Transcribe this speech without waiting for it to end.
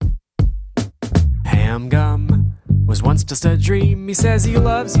Ham gum was once just a dream. He says he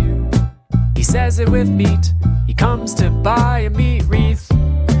loves you. He says it with meat. He comes to buy a meat wreath,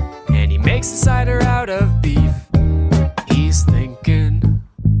 and he makes a cider out of beef. He's thinking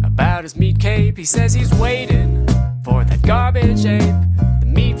about his meat cape. He says he's waiting for that garbage ape. The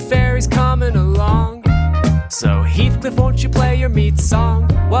meat fairy's coming along. So Heathcliff, won't you play your meat song?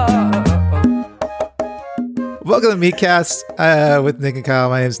 Whoa. Welcome to Meatcast with Nick and Kyle.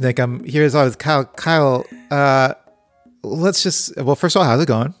 My name's Nick. I'm here as always with Kyle. Kyle, first of all, how's it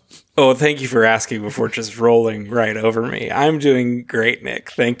going? Oh, thank you for asking before just rolling right over me. I'm doing great,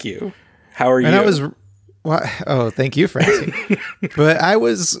 Nick. Thank you. How are you? Thank you for asking. But I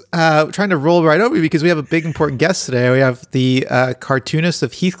was trying to roll right over you because we have a big important guest today. We have the cartoonist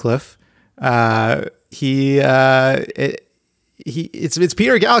of Heathcliff. It's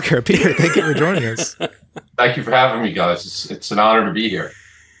Peter Gallagher. Peter, thank you for joining us. Thank you for having me, guys. It's an honor to be here.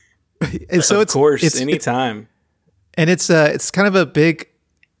 And so of course, anytime. And it's kind of a big.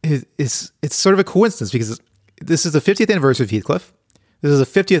 It's sort of a coincidence because this is the 50th anniversary of Heathcliff. This is the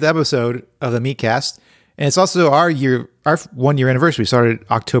 50th episode of the Meatcast, and it's also our 1 year anniversary. We started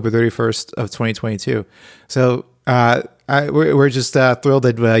October 31st of 2022. So we're just thrilled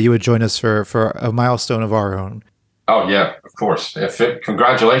that you would join us for a milestone of our own. Oh yeah, of course.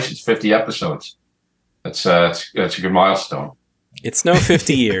 Congratulations, 50 episodes. That's a good milestone. It's no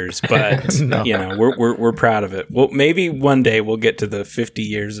 50 years, but No. You know, we're proud of it. Well, maybe one day we'll get to the 50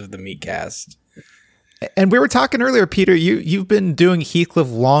 years of the Meatcast. And we were talking earlier, Peter, you've been doing Heathcliff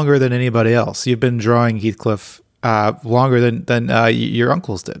longer than anybody else. You've been drawing Heathcliff longer than your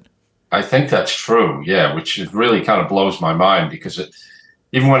uncles did. I think that's true, yeah, which really kind of blows my mind because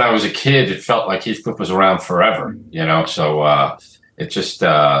even when I was a kid, it felt like Heathcliff was around forever, you know, so it just,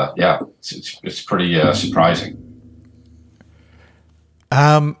 it's pretty surprising.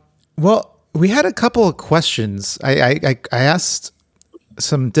 Well, we had a couple of questions. I asked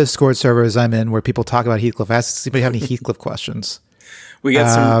some Discord servers I'm in where people talk about Heathcliff. I asked if anybody have any Heathcliff questions. We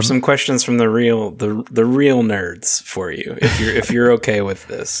got some questions from the real nerds for you. If you're okay with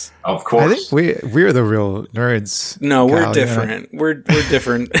this, of course. I think we're the real nerds. No, Kyle, we're different. You know? We're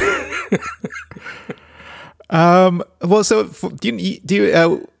different. Well, so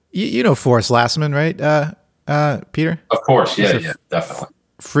do you know Forrest Lassman, right? Peter? Of course, yeah, definitely.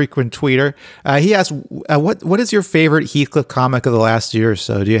 Frequent tweeter. He asked, "What is your favorite Heathcliff comic of the last year or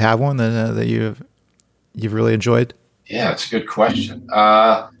so? Do you have one that you've really enjoyed?" Yeah, it's a good question.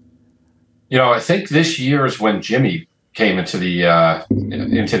 I think this year is when Jimmy came into the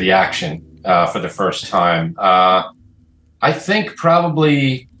action for the first time. I think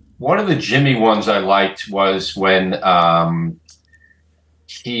probably one of the Jimmy ones I liked was when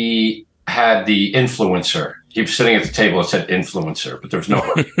he had the influencer. He was sitting at the table and said influencer, but there was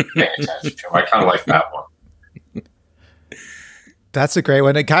nobody paying attention to him. I kind of like that one. That's a great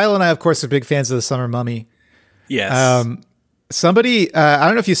one. And Kyle and I, of course, are big fans of the Summer Mummy. Yes. Somebody, I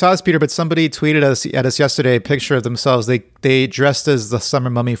don't know if you saw this, Peter, but somebody tweeted at us yesterday a picture of themselves. They dressed as the Summer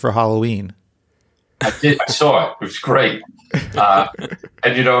Mummy for Halloween. I did. I saw it. It was great. And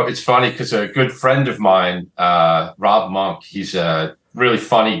it's funny because a good friend of mine, Rob Monk, he's a really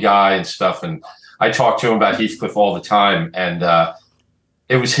funny guy and stuff, and I talk to him about Heathcliff all the time, and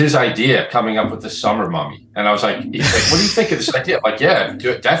it was his idea coming up with the Summer Mummy. And I was like, he's like, what do you think of this idea? I'm like, yeah,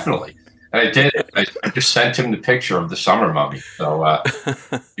 do it, definitely. And I did it. I just sent him the picture of the Summer Mummy. So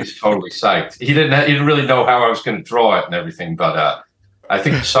he's totally psyched. He didn't really know how I was going to draw it and everything, but I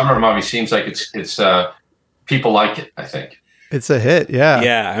think the Summer Mummy seems like it's people like it, I think. It's a hit, yeah.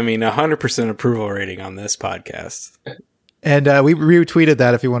 Yeah, I mean, 100% approval rating on this podcast. And we retweeted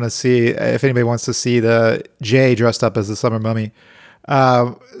that if anybody wants to see the Jay dressed up as the Summer Mummy.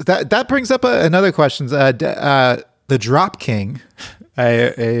 That brings up another question. The Drop King,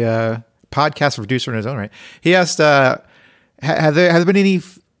 a podcast producer in his own right, he asked, have there been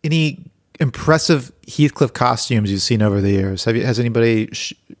any impressive Heathcliff costumes you've seen over the years? Has anybody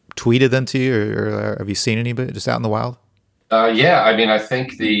tweeted them to you, or have you seen anybody just out in the wild? Yeah, I mean, I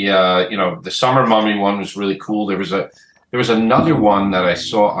think the Summer Mummy one was really cool. There was another one that I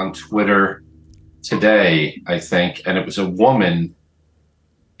saw on Twitter today, I think, and it was a woman,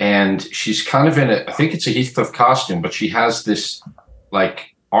 and she's kind of I think it's a Heathcliff costume, but she has this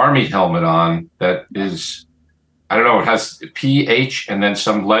like army helmet on that is, I don't know, it has PH and then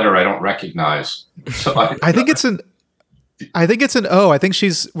some letter I don't recognize. So I think it's an O. I think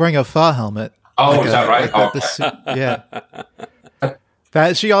she's wearing a FA helmet. Oh, like is that right? Yeah.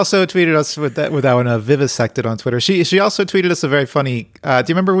 That she also tweeted us with that one, vivisected on Twitter. She also tweeted us a very funny. Do you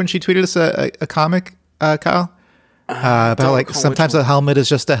remember when she tweeted us a comic, Kyle? About like sometimes a helmet is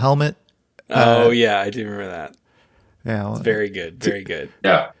just a helmet. Yeah, I do remember that. Yeah, well, Very good, very good.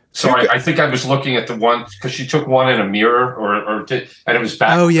 Yeah. So I think I was looking at the one because she took one in a mirror, and it was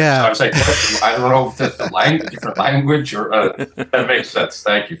back. Oh yeah. So I was like, what? I don't know if that's different language or that makes sense.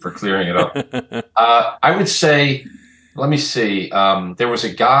 Thank you for clearing it up. I would say, let me see. There was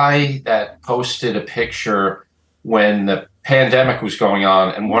a guy that posted a picture when the pandemic was going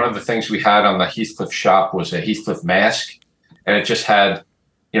on, and one of the things we had on the Heathcliff shop was a Heathcliff mask, and it just had.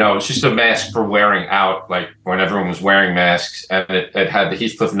 It's just a mask for wearing out, like when everyone was wearing masks, and it had the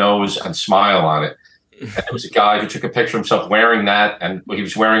Heathcliff nose and smile on it. And there was a guy who took a picture of himself wearing that, and he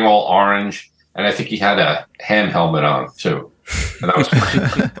was wearing all orange, and I think he had a ham helmet on too. And that was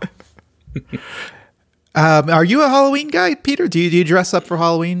pretty cool. Are you a Halloween guy, Peter? Do you dress up for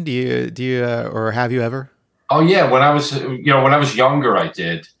Halloween? Do you or have you ever? Oh yeah, when I was younger, I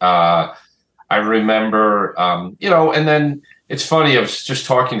did. I remember, and then. It's funny. I was just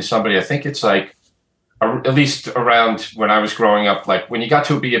talking to somebody. I think it's like, at least around when I was growing up, like when you got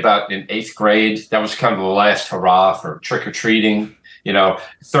to be about in 8th grade, that was kind of the last hurrah for trick or treating.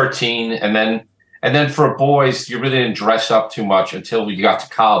 13, and then for boys, you really didn't dress up too much until you got to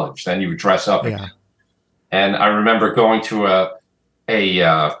college. Then you would dress up again. And I remember going to a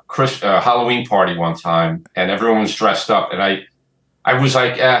Halloween party one time, and everyone was dressed up, and I was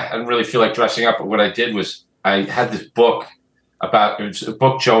like, I didn't really feel like dressing up. But what I did was I had this book. It was a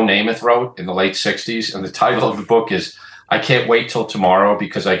book Joe Namath wrote in the late 60s. And the title of the book is I Can't Wait Till Tomorrow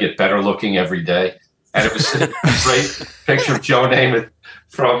Because I Get Better Looking Every Day. And it was a great picture of Joe Namath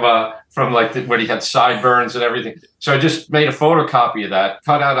from like when he had sideburns and everything. So I just made a photocopy of that,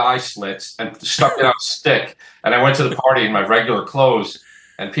 cut out eye slits and stuck it on a stick. And I went to the party in my regular clothes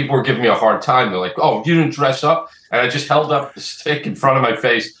and people were giving me a hard time. They're like, oh, you didn't dress up? And I just held up the stick in front of my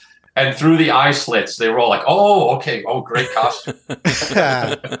face. And through the eye slits, they were all like, "Oh, okay, great costume."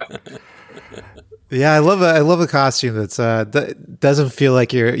 Yeah, I love a costume that doesn't feel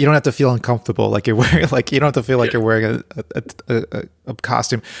like you don't have to feel uncomfortable like you're wearing you don't have to feel like you're wearing a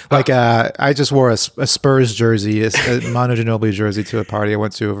costume. Like I just wore a Spurs jersey, a Manu Ginobili jersey to a party I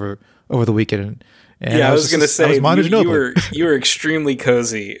went to over the weekend. And I was going to say you were extremely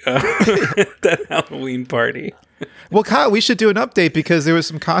cozy at that Halloween party. Well, Kyle, we should do an update because there was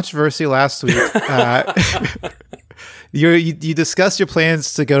some controversy last week. You discussed your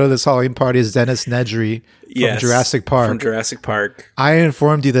plans to go to this Halloween party as Dennis Nedry from Jurassic Park. From Jurassic Park. I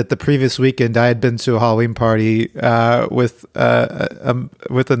informed you that the previous weekend I had been to a Halloween party with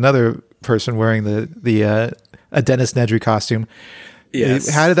another person wearing a Dennis Nedry costume. Yes.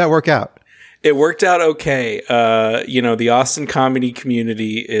 How did that work out? It worked out okay. The Austin comedy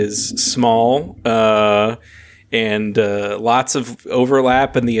community is small. And lots of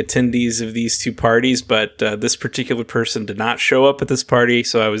overlap in the attendees of these two parties, but this particular person did not show up at this party,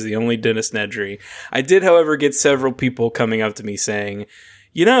 so I was the only Dennis Nedry. I did, however, get several people coming up to me saying,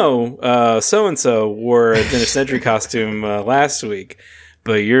 so-and-so wore a Dennis Nedry costume last week,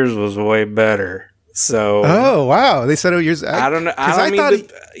 but yours was way better. So, oh wow, they said yours. I don't know. I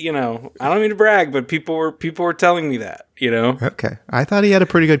don't mean to brag, but people were telling me that. Okay, I thought he had a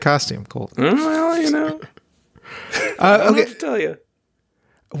pretty good costume. Cool. Well, Okay. I don't have to tell you.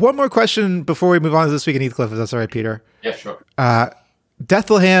 One more question before we move on to This Week in Heathcliff, if that's all right, Peter. Yeah, sure.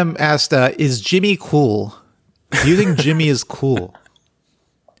 Dethleham asked, is Jimmy cool? Do you think Jimmy is cool?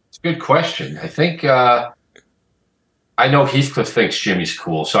 It's a good question. I think I know Heathcliff thinks Jimmy's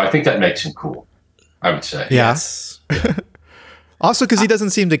cool, so I think that makes him cool, I would say. Yeah. Yes. Also, because he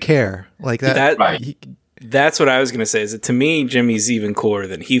doesn't seem to care like that. Right. That's what I was going to say, is that to me, Jimmy's even cooler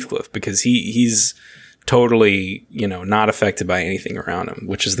than Heathcliff because he's totally, not affected by anything around him,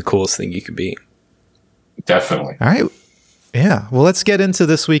 which is the coolest thing you could be. Definitely. All right. Yeah. Well, let's get into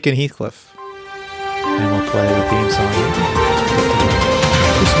This Week in Heathcliff. And we'll play the theme song.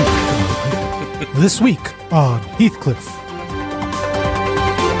 This week on Heathcliff.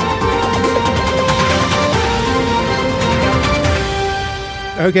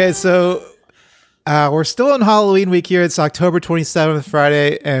 Okay, so we're still on Halloween week here. It's October 27th,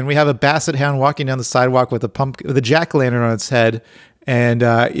 Friday, and we have a basset hound walking down the sidewalk with a jack-o'-lantern on its head. And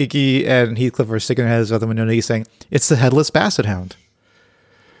Iggy and Heathcliff are sticking their heads out the window, and Iggy's saying, "It's the headless basset hound."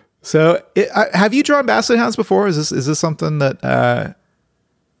 So, have you drawn basset hounds before? Is this something that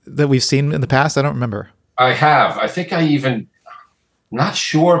we've seen in the past? I don't remember. I have. I think I even, not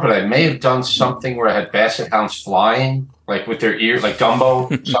sure, but I may have done something where I had basset hounds flying, like with their ears, like Dumbo,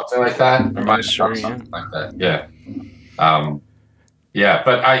 something like that. Or might have done something like that. Yeah.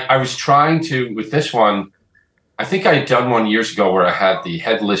 But I was trying to, with this one, I think I had done one years ago where I had the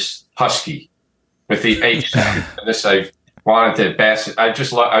headless husky with the H sound. And this wanted to basset. I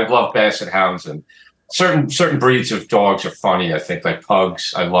love basset hounds, and certain breeds of dogs are funny. I think like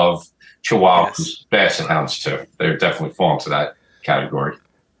pugs. I love chihuahuas, yes. Basset hounds too. They definitely fall into that category.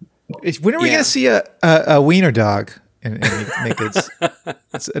 When are we going to see a wiener dog and make its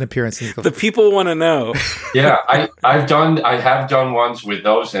an appearance? The people want to know. Yeah, I have done ones with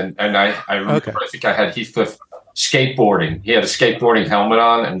those, and I remember I think I had Heathcliff skateboarding. He had a skateboarding helmet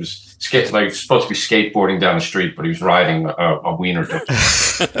on and was supposed to be skateboarding down the street, but he was riding a wiener dog.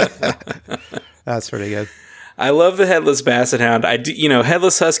 That's pretty good. I love the headless basset hound. I do,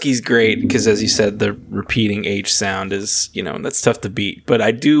 headless husky's great because, as you said, the repeating H sound is, that's tough to beat. But I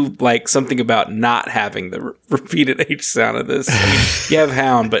do like something about not having the repeated H sound of this. I mean, you have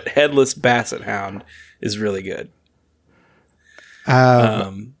hound, but headless basset hound is really good.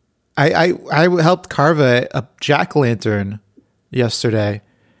 I helped carve a jack-o'-lantern yesterday,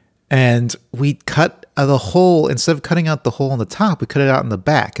 and we cut the hole. Instead of cutting out the hole on the top, we cut it out in the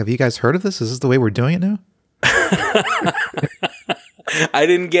back. Have you guys heard of this? Is this the way we're doing it now? I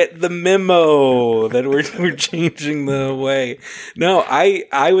didn't get the memo that we're changing the way. No,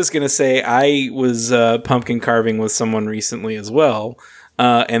 I was gonna say I was pumpkin carving with someone recently as well,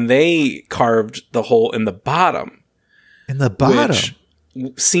 and they carved the hole in the bottom. In the bottom,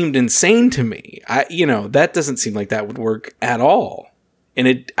 which seemed insane to me. That doesn't seem like that would work at all,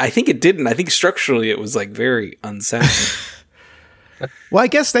 and I think it didn't. I think structurally it was like very unsound. Well, I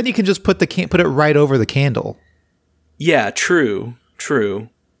guess then you can just put it right over the candle. Yeah, true.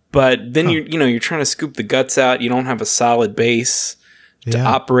 But then you're trying to scoop the guts out. You don't have a solid base to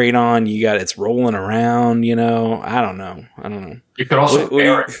operate on. It's rolling around. I don't know. You could also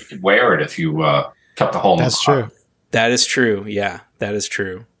wear it. You could wear it if you cut the hole. That's true. That is true. Yeah, that is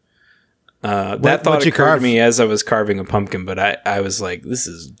true. That thought occurred to me as I was carving a pumpkin, but I was like, this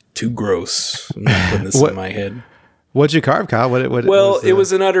is too gross. I'm not putting this in my head. What'd you carve, Kyle? It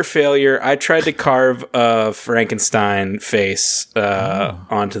was an utter failure. I tried to carve a Frankenstein face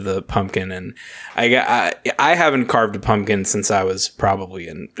onto the pumpkin, and I haven't carved a pumpkin since I was probably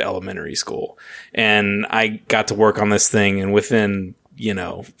in elementary school. And I got to work on this thing, and within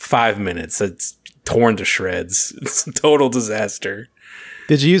 5 minutes, it's torn to shreds. It's a total disaster.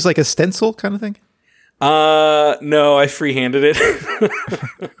 Did you use like a stencil kind of thing? No, I freehanded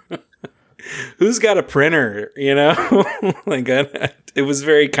it. Who's got a printer, like it was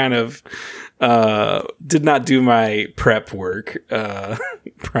very kind of did not do my prep work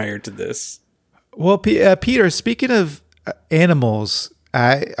prior to this. Well, Peter, speaking of animals,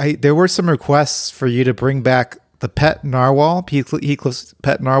 there were some requests for you to bring back the pet narwhal, Heathcliff's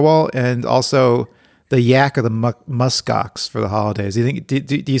pet narwhal, and also the yak or the muskox for the holidays.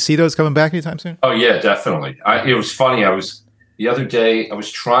 Do you see those coming back anytime soon? Oh yeah, definitely. It was funny. The other day, I was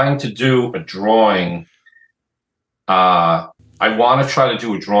trying to do a drawing. I want to try to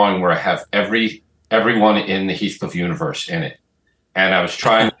do a drawing where I have everyone in the Heathcliff universe in it. And I was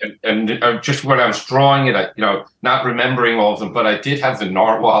trying, and just when I was drawing it, not remembering all of them, but I did have the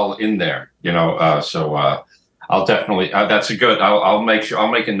narwhal in there, so I'll definitely, that's a good, I'll make sure,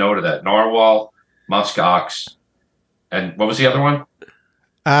 I'll make a note of that. Narwhal, muskox, and what was the other one?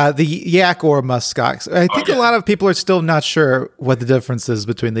 The yak or muskox. I think a lot of people are still not sure what the difference is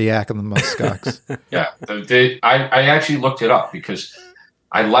between the yak and the muskox. Yeah, I actually looked it up because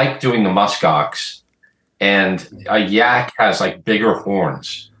I like doing the muskox, and a yak has like bigger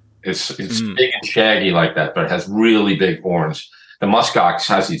horns. It's big and shaggy like that, but it has really big horns. The muskox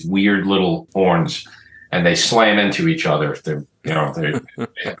has these weird little horns, and they slam into each other. They have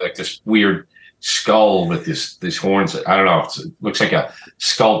like this weird skull with these horns. I don't know. It looks like a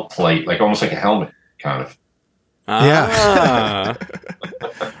skull plate, like almost like a helmet, kind of. Yeah.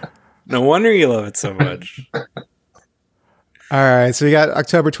 No wonder you love it so much. All right, so we got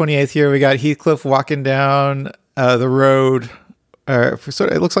October 28th here. We got Heathcliff walking down the road.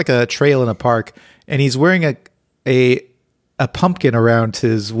 It looks like a trail in a park, and he's wearing a pumpkin around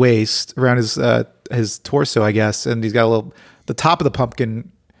his waist, around his torso, I guess, and he's got the top of the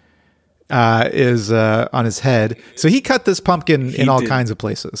pumpkin is on his head. So he cut this pumpkin in all kinds of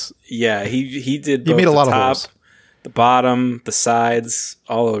places. Yeah, he did. He made a lot of holes. The bottom, the sides,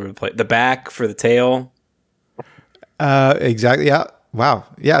 all over the place. The back for the tail. Exactly. Yeah. Wow.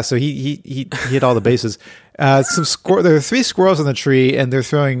 Yeah. So he hit all the bases. There are 3 squirrels on the tree, and they're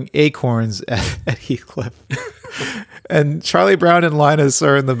throwing acorns at Heathcliff. And Charlie Brown and Linus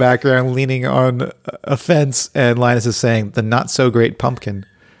are in the background, leaning on a fence, and Linus is saying, "The not so great pumpkin."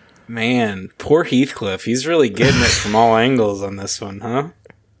 Man, poor Heathcliff. He's really getting it from all angles on this one, huh?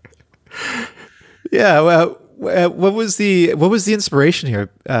 Yeah. Well, what was the inspiration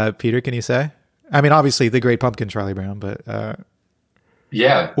here, Peter? Can you say? I mean, obviously the Great Pumpkin, Charlie Brown, but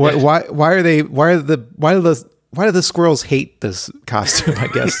Yeah. why do the squirrels hate this costume? I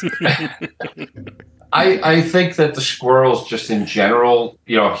guess. I think that the squirrels, just in general,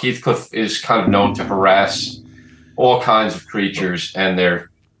 Heathcliff is kind of known to harass all kinds of creatures, and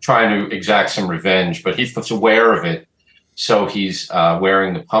they're trying to exact some revenge. But Heathcliff's aware of it, so he's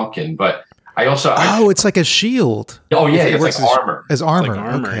wearing the pumpkin. But it's like a shield. Oh yeah, it's like armor. As armor. Like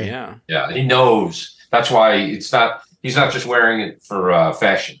armor, okay. yeah. Yeah, he knows. That's why he's not just wearing it for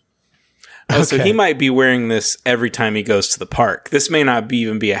fashion. Oh, so he might be wearing this every time he goes to the park. This may not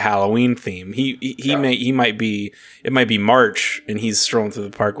even be a Halloween theme. It might be March and he's strolling through the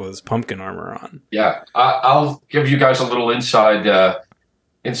park with his pumpkin armor on. Yeah, I'll give you guys a little inside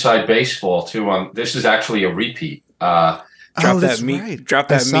baseball too. This is actually a repeat. Drop that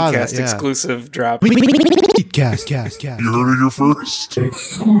Meatcast exclusive drop. Meatcast. You heard it here first.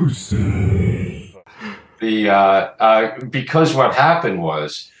 Exclusive. Because what happened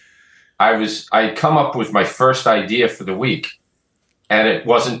was, I come up with my first idea for the week, and it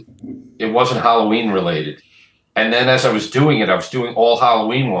wasn't Halloween related. And then as I was doing it, I was doing all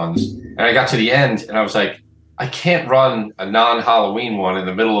Halloween ones, and I got to the end, and I was like, I can't run a non-Halloween one in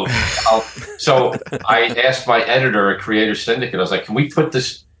the middle of. So I asked my editor at Creator Syndicate. I was like, "Can we put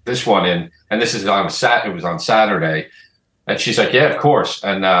this one in?" And this is on It was on Saturday, and she's like, "Yeah, of course."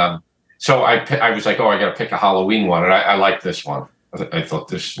 And so I was like, "Oh, I got to pick a Halloween one," and I like this one. I thought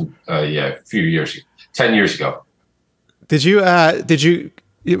this, a few years ago, 10 years ago. Did you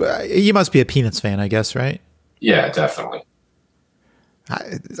must be a Peanuts fan, I guess, right? Yeah, definitely.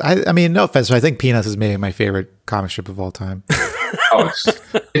 I mean, no offense, but I think Peanuts is maybe my favorite comic strip of all time. Oh,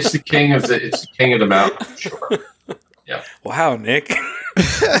 it's the king of the mountain, for sure. Yeah. Wow, Nick.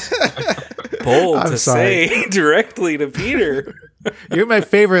 Bold I'm to sorry. say directly to Peter. You're my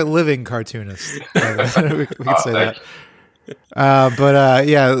favorite living cartoonist. we can say that.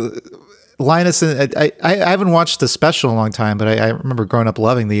 Linus, and I haven't watched the special in a long time, but I remember growing up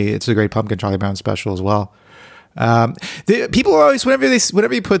loving the It's a Great Pumpkin Charlie Brown special as well. People always,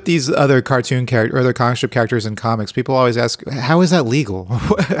 whenever you put these other cartoon character or other comic strip characters in comics, people always ask, how is that legal?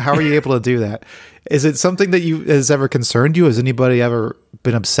 How are you able to do that? Is it something that has ever concerned you? Has anybody ever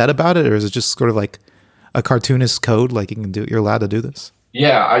been upset about it? Or is it just sort of like a cartoonist code? Like you're allowed to do this?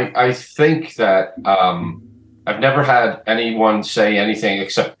 Yeah, I think that, I've never had anyone say anything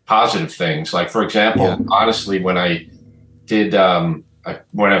except positive things. Like, for example, honestly, when I did,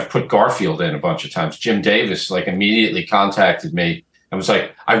 when I've put Garfield in a bunch of times, Jim Davis immediately contacted me and was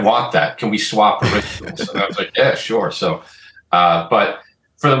like, "I want that. Can we swap originals?" And I was like, "Yeah, sure." So, but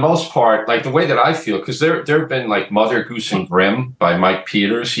for the most part, the way that I feel, because there have been Mother Goose and Grimm by Mike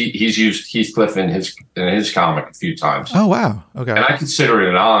Peters. He's used Heathcliff in his comic a few times. Oh wow, okay. And I consider it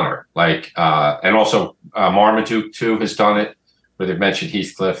an honor. And also Marmaduke too has done it, where they've mentioned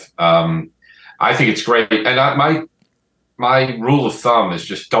Heathcliff. I think it's great. And my rule of thumb is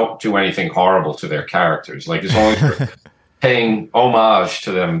just don't do anything horrible to their characters. As long as you're paying homage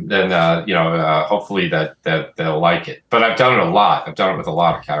to them, then hopefully that they'll like it. But I've done it a lot. I've done it with a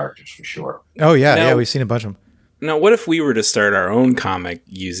lot of characters for sure. Oh yeah, we've seen a bunch of them. Now, what if we were to start our own comic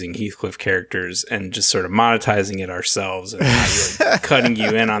using Heathcliff characters and just sort of monetizing it ourselves and cutting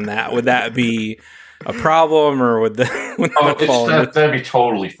you in on that? Would that be a problem, or would that fall? That'd be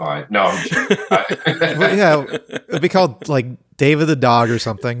totally fine. No, I'm just, it'd be called David the Dog or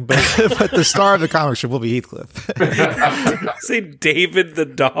something, but the star of the comic strip will be Heathcliff. Say David the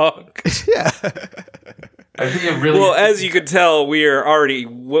Dog. Yeah. Well, as you could tell, we are already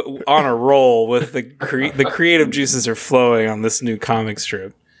on a roll with the creative juices are flowing on this new comic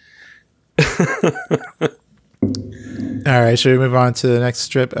strip. All right, should we move on to the next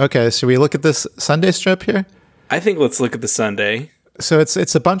strip? Okay, should we look at this Sunday strip here? I think let's look at the Sunday. So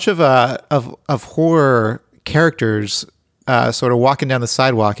it's a bunch of horror characters sort of walking down the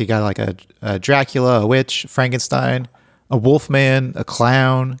sidewalk. You got a Dracula, a witch, Frankenstein, a wolfman, a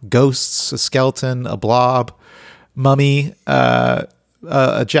clown, ghosts, a skeleton, a blob, mummy, a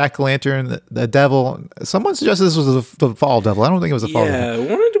jack-o'-lantern, the devil. Someone suggested this was the fall devil. I don't think it was the fall devil.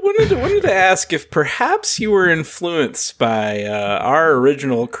 Yeah, wanted to ask if perhaps you were influenced by our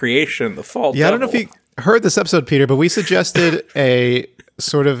original creation, the fall devil. Yeah, I don't know if you heard this episode, Peter, but we suggested a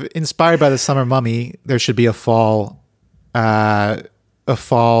sort of inspired by the summer mummy, there should be a fall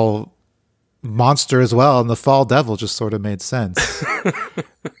monster as well, and the fall devil just sort of made sense.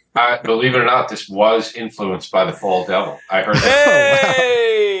 Believe it or not, this was influenced by the fall devil. I heard that.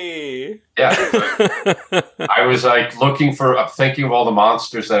 Hey! Yeah. I was thinking of all the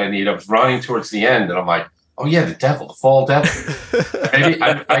monsters that I need. I was running towards the end, and I'm like, Oh yeah, the devil, the fall devil. Maybe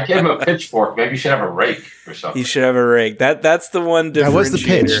I gave him a pitchfork. Maybe you should have a rake or something. You should have a rake. That's the one differentiator. That was the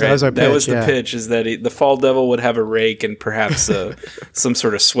pitch. That was our pitch. That was the pitch. Is that the fall devil would have a rake and perhaps some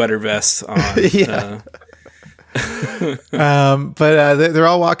sort of sweater vest on. Yeah. But they're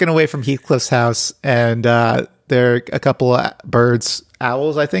all walking away from Heathcliff's house, and there are a couple of birds,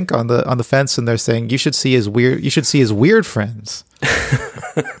 owls, I think, on the fence, and they're saying, "You should see his weird friends."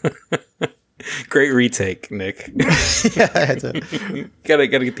 Great retake, Nick. Yeah, I had to gotta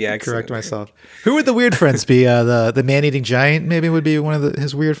get the accent. correct myself. Who would the weird friends be? The man-eating giant maybe would be one of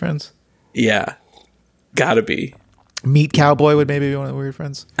his weird friends. Yeah, gotta be. Meat Cowboy would maybe be one of the weird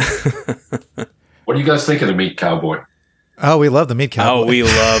friends. What do you guys think of the Meat Cowboy? Oh, we love the Meat Cowboy. Oh, we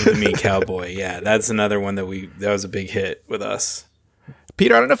love the Meat Cowboy. Yeah, that's another one that was a big hit with us.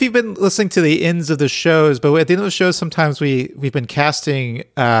 Peter, I don't know if you've been listening to the ends of the shows, but at the end of the shows, sometimes we've been casting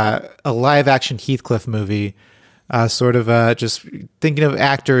a live action Heathcliff movie, just thinking of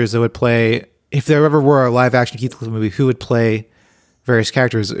actors that would play, if there ever were a live action Heathcliff movie, who would play various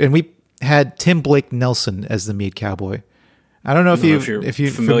characters. And we had Tim Blake Nelson as the Meat Cowboy. I don't know if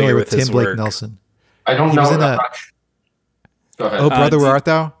you're familiar with Tim Blake Nelson. I don't know that much. Go ahead. Oh, Brother, Where Art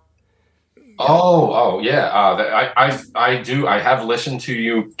Thou? Oh, yeah. I do. I have listened to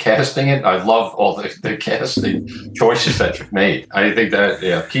you casting it. I love all the casting choices that you've made. I think that,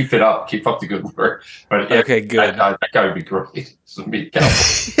 yeah, keep it up. Keep up the good work. But yeah, okay, good. That guy would be great. Meat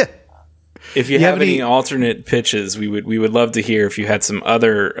Cowboy. If you have any alternate pitches, we would love to hear if you had some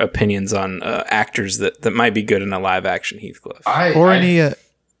other opinions on actors that might be good in a live action Heathcliff.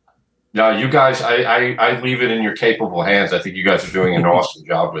 No, you guys, I leave it in your capable hands. I think you guys are doing an awesome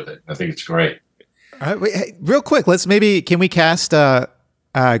job with it. I think it's great. All right, wait, hey, real quick, can we cast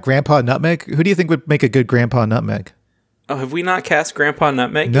Grandpa Nutmeg? Who do you think would make a good Grandpa Nutmeg? Oh, have we not cast Grandpa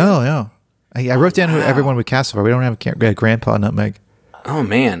Nutmeg? No. I wrote down who everyone would cast for. We don't have a Grandpa Nutmeg. Oh,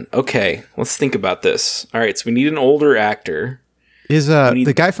 man. Okay, let's think about this. All right, so we need an older actor. Is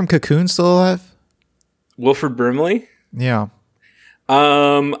the guy from Cocoon still alive? Wilford Brimley? Yeah.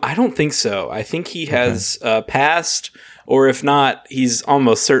 I don't think so. I think he has passed, or if not, he's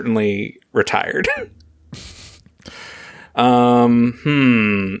almost certainly retired.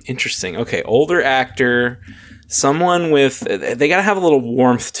 Interesting. Okay, older actor, someone with they gotta have a little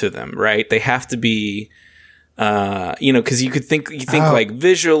warmth to them, right? They have to be, because you think like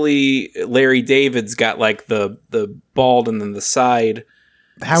visually, Larry David's got like the bald and then the side.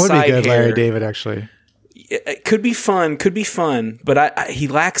 How would be good, hair. Larry David, actually. It could be fun, but he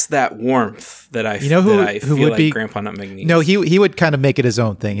lacks that warmth that I feel like Grandpa Nutmeg needs. No, he would kind of make it his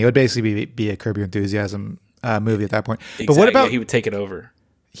own thing. He would basically be a Curb Your Enthusiasm movie at that point. Exactly. But what about he would take it over?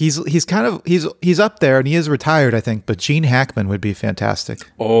 He's up there and he is retired, I think. But Gene Hackman would be fantastic.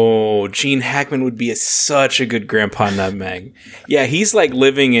 Oh, Gene Hackman would be such a good Grandpa Nutmeg. Yeah, he's like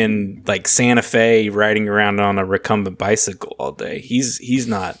living in like Santa Fe, riding around on a recumbent bicycle all day. He's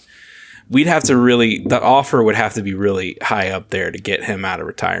not. We'd have to the offer would have to be really high up there to get him out of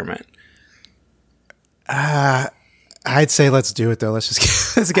retirement. I'd say let's do it though. Let's get.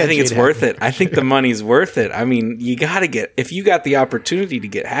 I think it's worth it. I think the money's worth it. I mean, if you got the opportunity to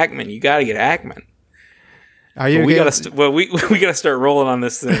get Hackman, you got to get Hackman. Are you? We gotta start rolling on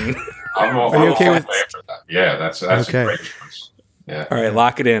this thing. Are you okay with that? Yeah, that's okay. A great choice. Yeah. All right,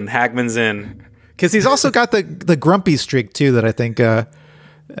 lock it in. Hackman's in. Because he's also got the grumpy streak too that I think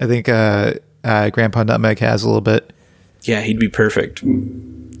Grandpa Nutmeg has a little bit. Yeah, he'd be perfect.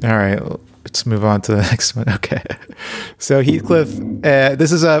 All right, let's move on to the next one. Okay. So Heathcliff,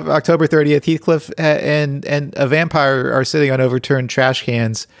 this is October 30th. Heathcliff and a vampire are sitting on overturned trash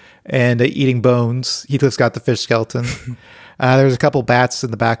cans and eating bones. Heathcliff's got the fish skeleton. There's a couple bats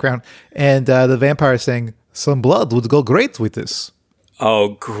in the background. And the vampire is saying, some blood would go great with this. Oh,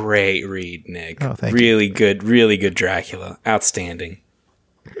 great read, Nick. Oh, thank really you. Really good Dracula. Outstanding.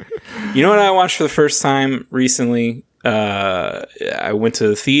 You know what I watched for the first time recently? I went to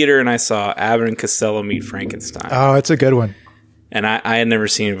the theater and I saw Abbott and Costello Meet Frankenstein. Oh, it's a good one. And I had never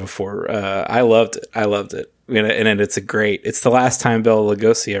seen it before. I loved it. And it's the last time Bela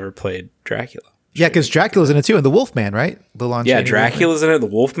Lugosi ever played Dracula. Yeah, because Dracula's in it too, and the Wolfman, right? Dracula's in it. The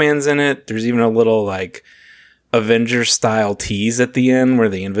Wolfman's in it. There's even a little like Avengers style tease at the end where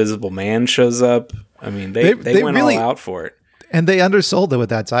the Invisible Man shows up. I mean, they went really, all out for it. And they undersold it with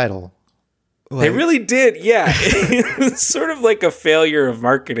that title. They really did, yeah. It's sort of like a failure of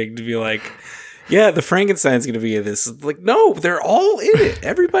marketing to be like, yeah, the Frankenstein's going to be in this. Like, no, they're all in it.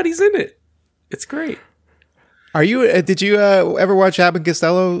 Everybody's in it. It's great. Did you ever watch Abbott and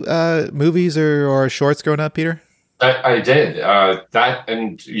Costello movies or shorts growing up, Peter? I did that,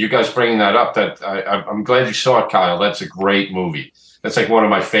 and you guys bringing that up. I'm glad you saw it, Kyle. That's a great movie. That's like one of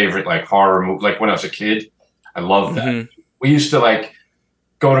my favorite like horror movies. Like when I was a kid, I loved that. Mm-hmm. We used to like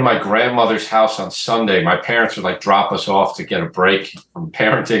go to my grandmother's house on Sunday. My parents would like drop us off to get a break from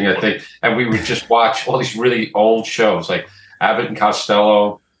parenting, I think, and we would just watch all these really old shows like Abbott and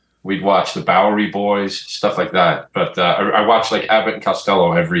Costello. We'd watch the Bowery Boys, stuff like that. But I watched like Abbott and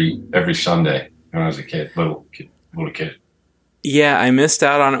Costello every Sunday when I was a kid, little kid. Yeah, I missed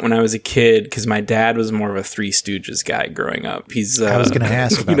out on it when I was a kid because my dad was more of a Three Stooges guy growing up. I was going to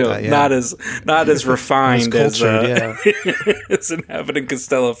ask about that. Yeah. not as refined as as an Abbott and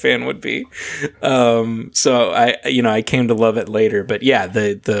Costello fan would be. So I came to love it later. But yeah,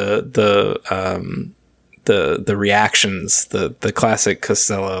 the reactions, the classic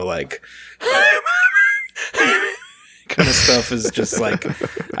Costello like kind of stuff is just like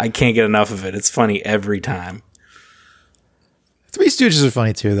I can't get enough of it. It's funny every time. Three Stooges are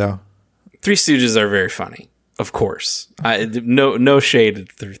funny too, though. Three Stooges are very funny, of course. No shade at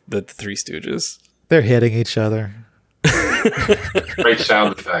the Three Stooges. They're hitting each other. Great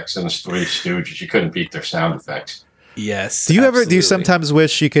sound effects in the Three Stooges. You couldn't beat their sound effects. Yes. Do you sometimes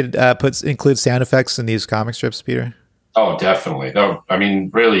wish you could include sound effects in these comic strips, Peter? Oh, definitely. No, I mean,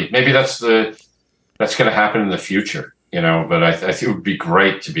 really, maybe that's going to happen in the future. But I think it would be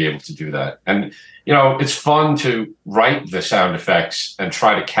great to be able to do that. And it's fun to write the sound effects and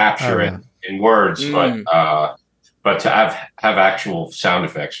try to capture it in words, but to have actual sound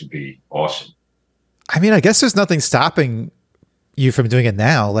effects would be awesome. I mean, I guess there's nothing stopping you from doing it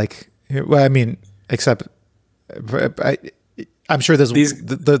now. Like, well, I mean, except I'm sure there's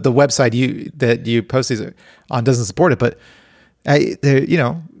the website that you post these on doesn't support it, but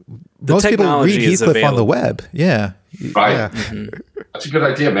most people read Heathcliff on the web. Yeah. Right. Yeah. Mm-hmm. That's a good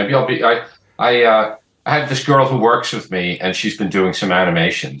idea. Maybe I had this girl who works with me and she's been doing some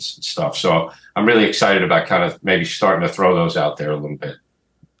animations and stuff. So I'm really excited about kind of maybe starting to throw those out there a little bit.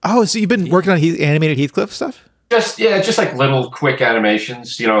 Oh, so you've been working on animated Heathcliff stuff? Just like little quick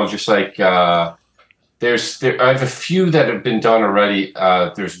animations, just like, I have a few that have been done already.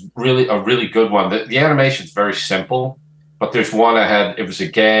 There's really a really good one. The animation's very simple, but there's one it was a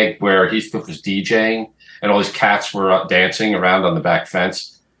gag where Heathcliff was DJing and all these cats were dancing around on the back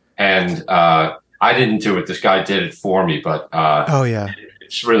fence. And I didn't do it. This guy did it for me, but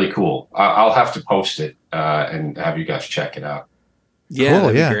it's really cool. I'll have to post it and have you guys check it out. Yeah, cool,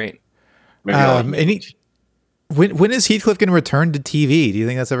 that'd be great. Maybe when is Heathcliff going to return to TV? Do you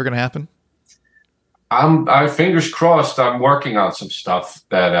think that's ever going to happen? I fingers crossed. I'm working on some stuff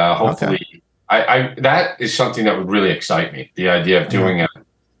that hopefully that is something that would really excite me. The idea of doing a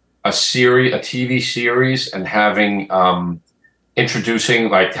TV series and having introducing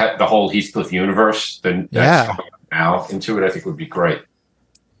like the whole Heathcliff universe that's coming up now into it, I think would be great.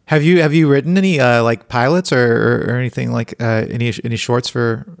 Have you written any like pilots or anything like any shorts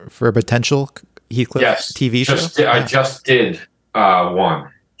for a potential Heathcliff TV show? I just did one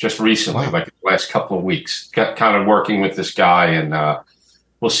just recently, like the last couple of weeks. Kind of working with this guy, and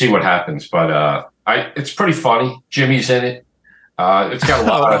we'll see what happens. But it's pretty funny. Jimmy's in it. It's got a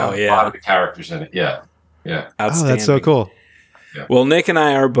lot of the characters in it. Yeah. Oh, that's so cool. Yeah. Well, Nick and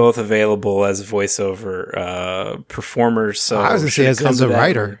I are both available as voiceover performers. So I was going to say as a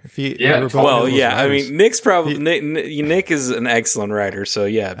writer. I mean, Nick's probably Nick is an excellent writer. So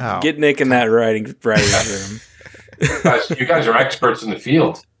get Nick in that writing room. You guys are experts in the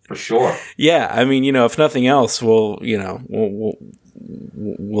field for sure. Yeah, I mean, if nothing else, we'll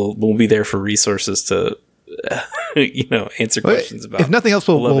be there for resources to answer questions about. If nothing else,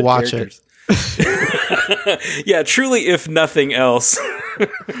 we'll watch characters. It. Yeah, truly, if nothing else, we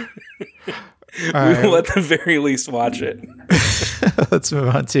will at the very least watch it. Let's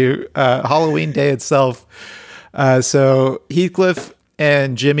move on to Halloween Day itself. So Heathcliff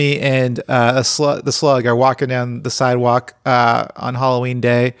and Jimmy and the Slug are walking down the sidewalk on Halloween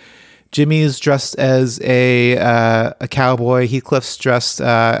Day. Jimmy's dressed as a cowboy. Heathcliff's dressed,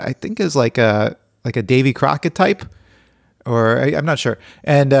 I think, as like a Davy Crockett type. Or I'm not sure.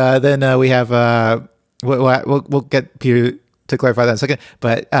 And then we have we'll get Peter to clarify that in a second.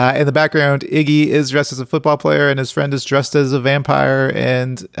 But in the background, Iggy is dressed as a football player, and his friend is dressed as a vampire.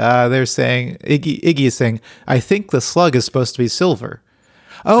 And they're saying Iggy is saying, "I think the Slug is supposed to be silver."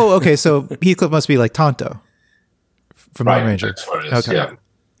 Oh, okay. So Heathcliff must be like Tonto from Lone Ranger. That's what it is. Okay.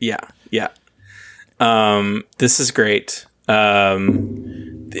 Yeah. This is great.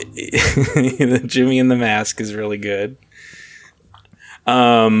 The Jimmy in the mask is really good.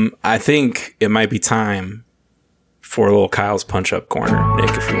 I think it might be time for a little Kyle's punch up corner, Nick,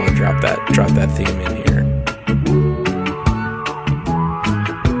 if you want to drop that theme in here.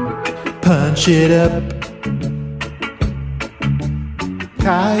 punch it up.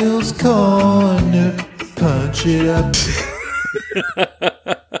 Kyle's Corner, punch it up.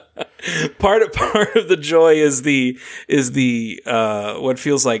 Part of the joy is the what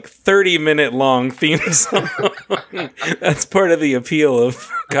feels like 30-minute long theme song. That's part of the appeal of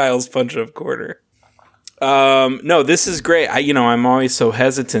Kyle's Punch Up Corner. No, this is great. I'm always so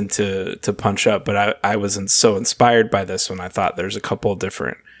hesitant to punch up, but I was so inspired by this one. I thought there's a couple of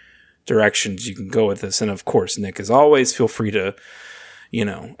different directions you can go with this, and of course, Nick, as always, feel free to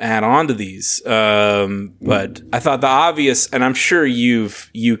add on to these. But I thought the obvious, and I'm sure you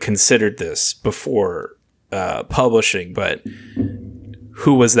considered this before publishing, but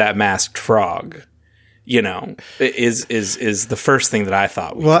who was that masked frog? Is the first thing that I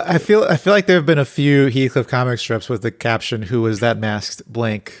thought. I feel like there have been a few Heathcliff comic strips with the caption, "Who was that masked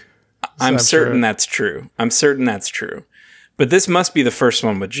blank?" So I'm certain that's true. But this must be the first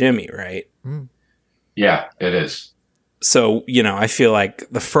one with Jimmy, right? Yeah, it is. So, I feel like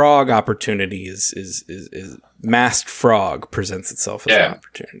the frog opportunity is masked frog presents itself as an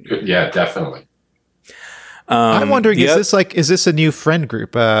opportunity. Yeah, definitely. I'm wondering, is this a new friend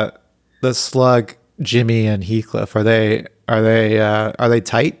group? The Slug, Jimmy, and Heathcliff, are they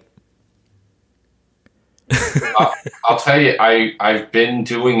tight? I'll tell you, I've been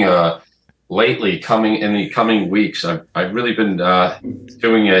doing lately, in the coming weeks, I've really been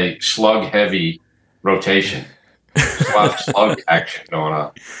doing a Slug heavy rotation. There's a lot of Slug action going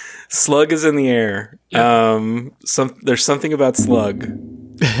on. Slug is in the air. Yeah. There's something about Slug.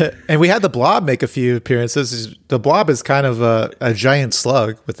 And we had the Blob make a few appearances. The Blob is kind of a giant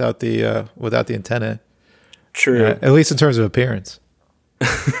slug without the antenna. True. At least in terms of appearance. I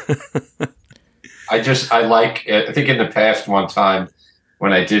think in the past one time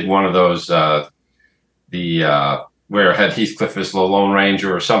when I did one of those, where I had Heathcliff as the Lone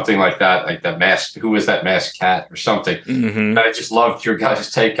Ranger or something like that mask, who is that masked cat or something. Mm-hmm. And I just loved your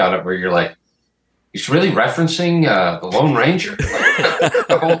guys' take on it, where you're like, he's really referencing the Lone Ranger?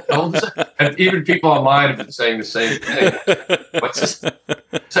 And even people online have been saying the same thing. What's this?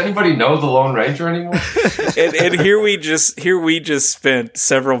 Does anybody know the Lone Ranger anymore? and here we just spent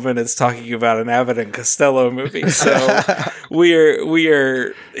several minutes talking about an Abbott and Costello movie. So we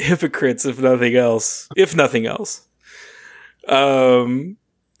are hypocrites, if nothing else. I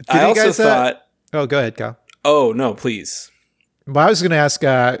also thought. Oh, go ahead, Kyle. Oh no, please. Well, I was going to ask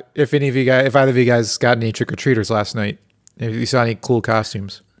if either of you guys got any trick or treaters last night. If you saw any cool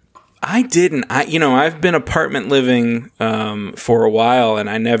costumes. I didn't. I've been apartment living for a while, and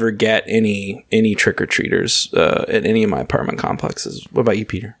I never get any trick or treaters at any of my apartment complexes. What about you,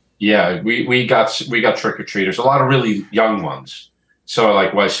 Peter? Yeah, we got trick or treaters. A lot of really young ones. So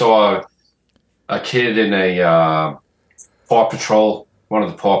I saw a kid in a Paw Patrol, one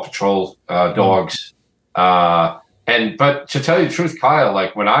of the Paw Patrol dogs. But to tell you the truth, Kyle,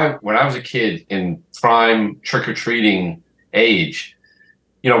 when I was a kid in prime trick-or-treating age,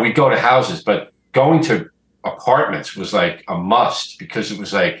 we'd go to houses, but going to apartments was like a must, because it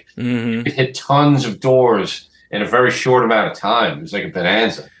was like you could hit tons of doors in a very short amount of time. It was like a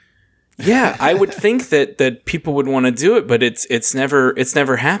bonanza. Yeah, I would think that people would want to do it, but it's never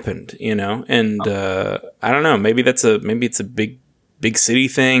happened, And I don't know, maybe it's a big city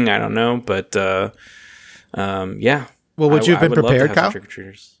thing. I don't know, but yeah. Well, would you have been prepared, Kyle?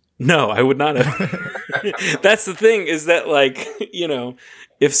 No, I would not have. That's the thing, is that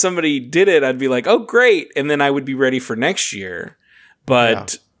if somebody did it, I'd be like, oh, great. And then I would be ready for next year.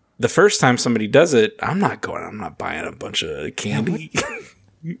 But the first time somebody does it, I'm not buying a bunch of candy.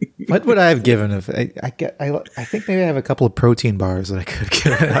 What would I have given if I think maybe I have a couple of protein bars that I could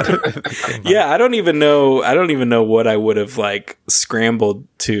get. Yeah, I don't even know what I would have scrambled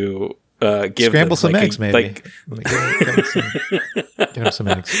to give scramble them, some eggs, maybe. Give him some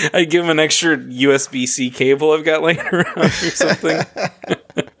eggs. I'd give him an extra USB-C cable I've got laying around or something.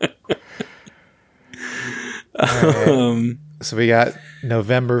 Right. So we got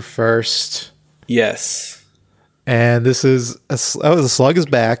November 1st. Yes. And this is the Slug is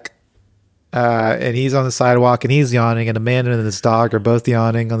back, and he's on the sidewalk and he's yawning, and Amanda and his dog are both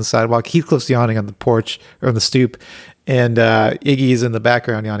yawning on the sidewalk. Heathcliff's yawning on the porch or on the stoop, and Iggy's in the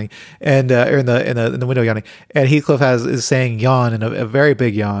background yawning, and or in the window yawning. And Heathcliff is saying yawn, and a very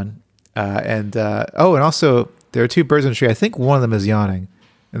big yawn. And also there are two birds in the tree. I think one of them is yawning,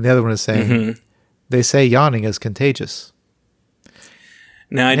 and the other one is saying, "They say yawning is contagious."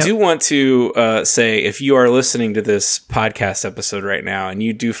 Now, I do want to say, if you are listening to this podcast episode right now and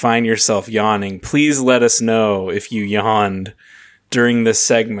you do find yourself yawning, please let us know if you yawned during this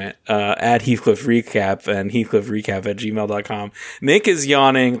segment at Heathcliff Recap and heathcliffrecap@gmail.com. Nick is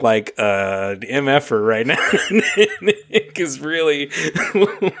yawning like MFer right now. Nick is really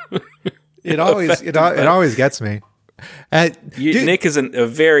it always gets me. Nick is a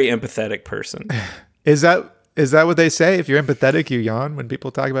very empathetic person. Is that what they say? If you're empathetic, you yawn when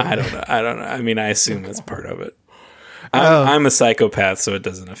people talk about it? I don't know. I mean, I assume that's part of it. I'm a psychopath, so it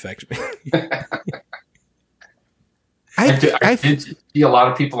doesn't affect me. I did see a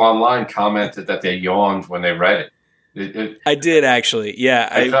lot of people online commented that they yawned when they read it. I did actually.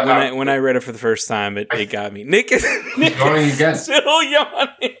 Yeah, when I read it for the first time, it got me. Nick is yawning again. Still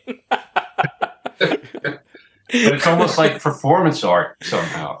yawning. But it's almost like performance art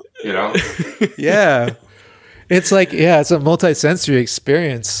somehow, Yeah. It's like, it's a multi-sensory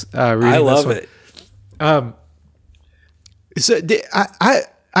experience. I love it. So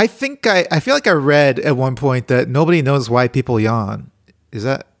I think I feel like I read at one point that nobody knows why people yawn. Is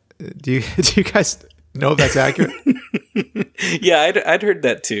that, do you guys know if that's accurate? Yeah, I'd heard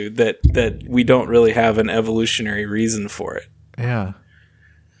that too, that we don't really have an evolutionary reason for it. Yeah.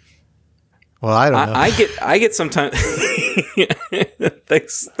 Well, I don't know. I get sometimes.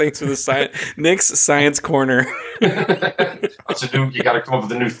 Thanks for the science. Nick's Science Corner. You got to come up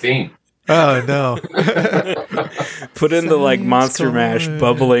with a new theme. Oh no! Put in the Monster Mash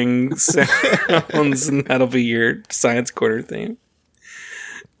bubbling sounds, and that'll be your Science Corner theme.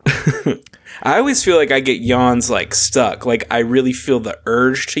 I always feel like I get yawns stuck. I really feel the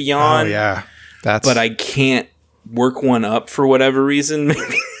urge to yawn. Oh yeah, but I can't work one up for whatever reason.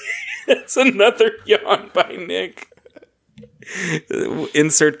 Maybe it's another yawn by Nick.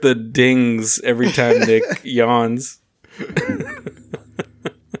 Insert the dings every time Nick yawns.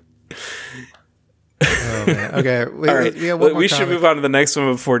 Oh, man. Okay. All right. We should move on to the next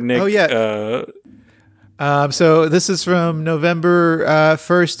one before Nick. Oh, yeah. So this is from November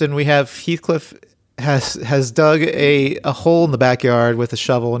 1st, and we have Heathcliff has dug a hole in the backyard with a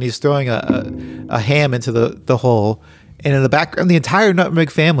shovel, and he's throwing a ham into the hole. And in the background, the entire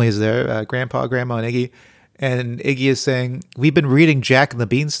Nutmeg family is there, Grandpa, Grandma, and Iggy. And Iggy is saying, "We've been reading Jack and the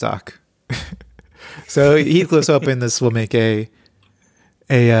Beanstalk." So Heathcliff's hoping this will make a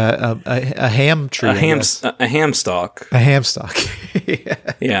ham tree, a ham stalk. A ham stalk.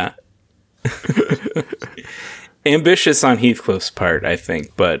 Yeah. Ambitious on Heathcliff's part, I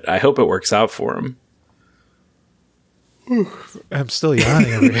think, but I hope it works out for him. I'm still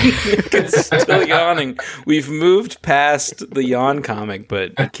yawning over here. Still yawning. We've moved past the yawn comic, but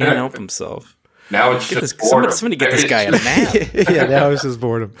he can't help himself. Now it's just boredom. Somebody get this guy a nap. Yeah, now it's just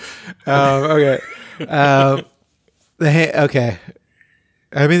boredom. Okay. Okay.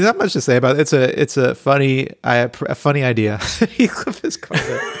 I mean, not much to say about it. It's a funny idea. Heathcliff is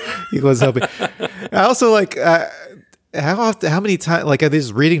helping. I also how many times are they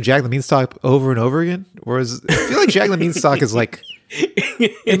just reading Jack the Beanstalk over and over again? Or I feel like Jack the Beanstalk is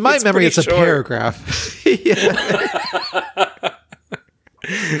in my memory, it's a paragraph. Yeah.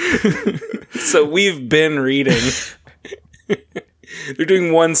 So we've been reading. They're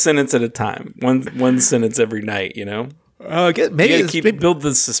doing one sentence at a time. One sentence every night, Maybe build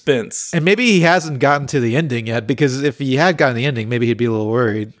the suspense. And maybe he hasn't gotten to the ending yet, because if he had gotten the ending, maybe he'd be a little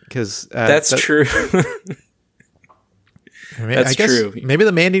worried. Because that's true. I guess true. Maybe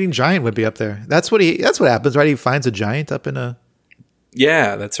the man-eating giant would be up there. That's what happens, right? He finds a giant up in a.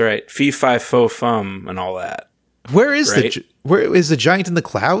 Yeah, that's right. Fee fi fo fum and all that. Where is the giant in the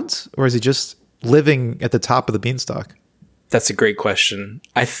clouds, or is he just living at the top of the beanstalk? That's a great question.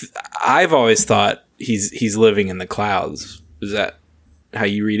 I've always thought he's living in the clouds. Is that how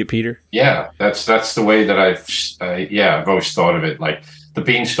you read it, Peter? Yeah, that's the way that I've always thought of it. Like the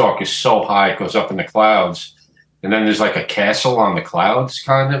beanstalk is so high, it goes up in the clouds, and then there's a castle on the clouds,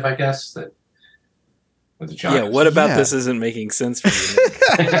 kind of, I guess. That with the giant. Yeah. What about this isn't making sense for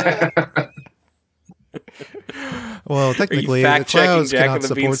you, Nick? Well, technically, the clouds cannot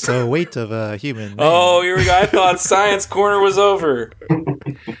support the weight of a human. Oh, here we go. I thought Science Corner was over.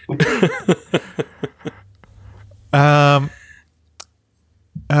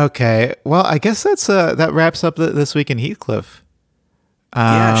 Okay. Well, I guess that wraps up this week in Heathcliff.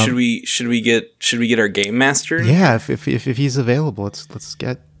 Should we get our game master? Yeah, if he's available, let's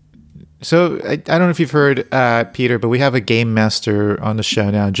get. So I don't know if you've heard Peter, but we have a game master on the show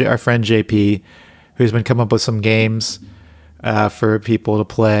now. Our friend JP, who's been coming up with some games for people to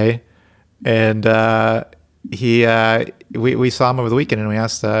play, and we saw him over the weekend, and we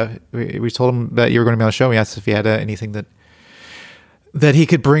asked we told him that you were going to be on the show. We asked if he had anything that he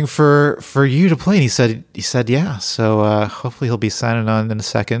could bring for you to play, and he said yeah. So hopefully he'll be signing on in a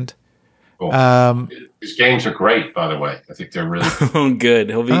second. Cool. His games are great, by the way. I think they're really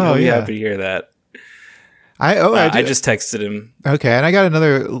good. He'll be happy to hear that. I just texted him. Okay, and I got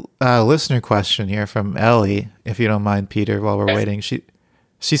another listener question here from Ellie, if you don't mind, Peter, while we're waiting. She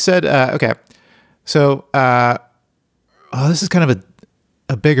said, okay, so this is kind of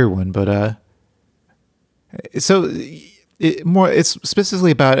a bigger one, but it's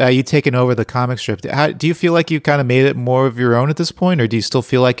specifically about you taking over the comic strip. Do you feel like you kind of made it more of your own at this point, or do you still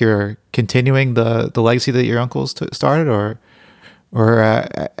feel like you're continuing the legacy that your uncles started, or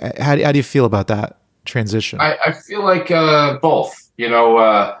how do you feel about that transition? I feel like both.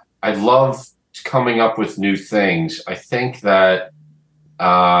 I love coming up with new things. I think that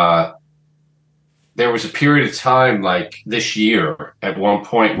there was a period of time like this year at one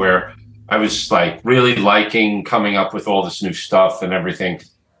point where I was like really liking coming up with all this new stuff and everything.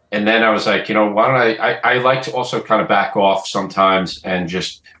 And then I was like, why don't I like to also kind of back off sometimes and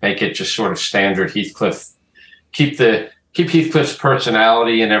just make it just sort of standard Heathcliff, keep Heathcliff's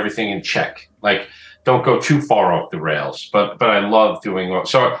personality and everything in check. Like, don't go too far off the rails, but I love doing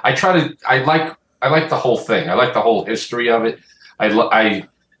so. I like the whole thing. I like the whole history of it.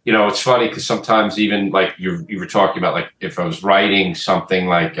 It's funny because sometimes even like you were talking about, like if I was writing something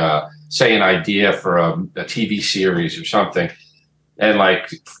like say an idea for a TV series or something, and like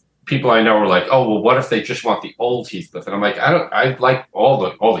people I know are like, oh well, what if they just want the old Heathcliff? And I'm like, I like all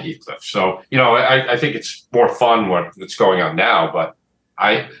the Heathcliff. So I think it's more fun what's going on now, but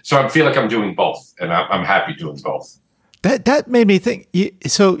I feel like I'm doing both, and I'm happy doing both. That made me think.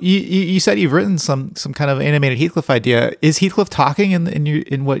 So you said you've written some kind of animated Heathcliff idea. Is Heathcliff talking in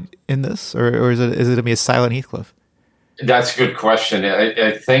this, or is it gonna be a silent Heathcliff? That's a good question.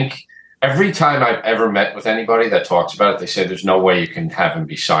 I think every time I've ever met with anybody that talks about it, they say there's no way you can have him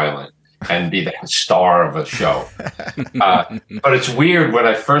be silent and be the star of a show. But it's weird when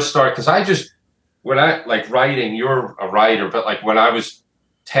I first started, because when I like writing, you're a writer, but like when I was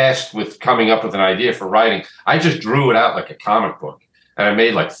tasked with coming up with an idea for writing, I just drew it out like a comic book, and I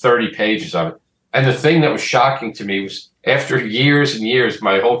made like 30 pages of it. And the thing that was shocking to me was after years and years,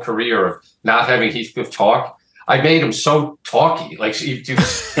 my whole career of not having Heathcliff talk, I made him so talky. Like he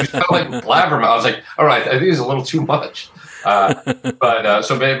was kind of like blabbermouth. I was like, all right, I think it's a little too much. But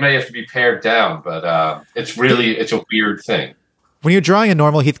so it may have to be pared down, but it's a weird thing. When you're drawing a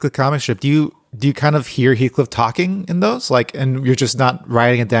normal Heathcliff comic strip, do you kind of hear Heathcliff talking in those, like, and you're just not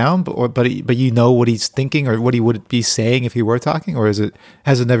writing it down, but you know what he's thinking or what he would be saying if he were talking, or has it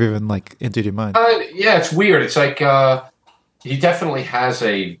never even like entered your mind? Yeah, it's weird. It's like he definitely has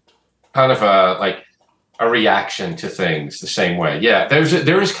a kind of a reaction to things the same way. Yeah,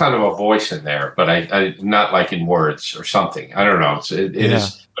 there is kind of a voice in there, but I not like in words or something. I don't know. It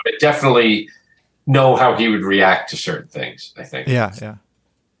is, but I definitely know how he would react to certain things, I think. Yeah.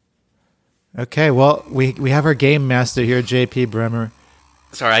 Okay, well, we have our game master here, JP Bremer.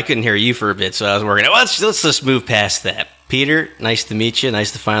 Sorry, I couldn't hear you for a bit, so I was working. Let's just move past that. Peter, nice to meet you.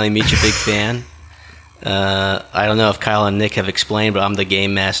 Nice to finally meet you, big fan. I don't know if Kyle and Nick have explained, but I'm the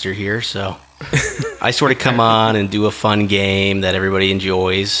game master here, so I sort of come on and do a fun game that everybody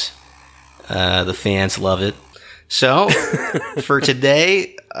enjoys. The fans love it. So, for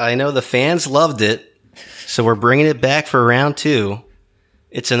today, I know the fans loved it, so we're bringing it back for round 2.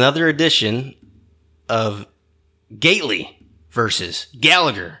 It's another edition of Gately versus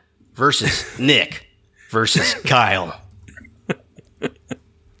Gallagher versus Nick versus Kyle.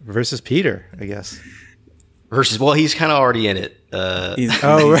 Versus Peter, I guess. Well, he's kind of already in it. Right,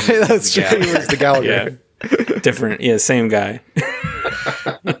 that's true. He was the Gallagher. Yeah. Different, same guy.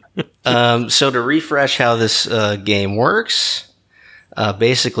 So to refresh how this game works,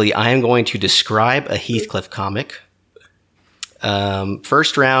 basically I am going to describe a Heathcliff comic.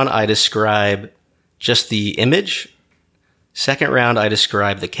 First round, I describe just the image. Second round, I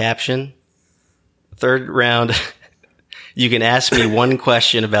describe the caption. Third round, you can ask me one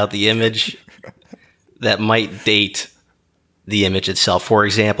question about the image that might date the image itself. For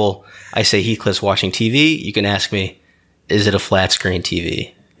example, I say Heathcliff's watching TV. You can ask me, is it a flat screen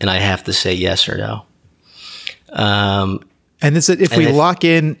TV? And I have to say yes or no. And if we lock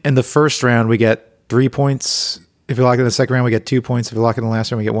in the first round, we get 3 points. If we lock in the second round, we get 2 points. If we lock in the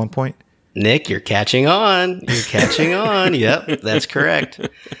last round, we get 1 point. Nick, you're catching on. Yep, that's correct.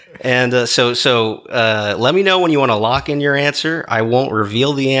 And so let me know when you want to lock in your answer. I won't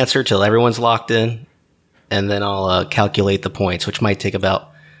reveal the answer till everyone's locked in, and then I'll calculate the points, which might take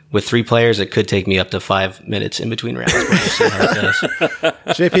with 3 players, it could take me up to 5 minutes in between rounds. We'll see how it goes.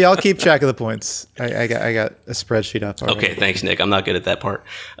 JP, I'll keep track of the points. I got a spreadsheet up already. Okay, thanks, Nick. I'm not good at that part.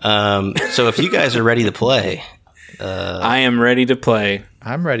 So if you guys are ready to play. I am ready to play.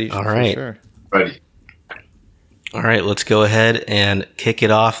 I'm ready. All for right. Sure. Ready. All right, let's go ahead and kick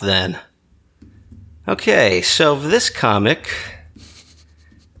it off then. Okay, so for this comic,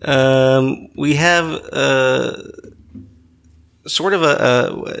 we have sort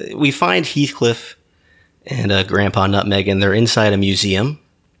of we find Heathcliff and Grandpa Nutmeg, and they're inside a museum.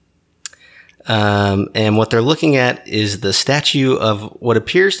 And what they're looking at is the statue of what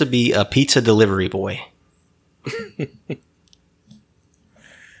appears to be a pizza delivery boy.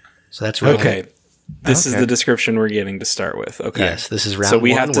 So that's right. Okay. This is the description we're getting to start with. Okay. Yes, this is round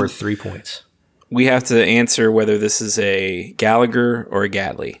one worth 3 points. We have to answer whether this is a Gallagher or a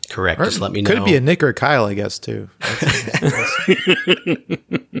Gadley. Correct. Or Just let me know. Could be a Nick or Kyle, I guess, too.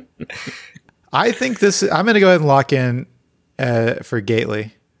 I think this. I'm going to go ahead and lock in for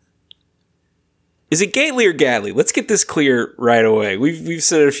Gately. Is it Gately or Gadley? Let's get this clear right away. We've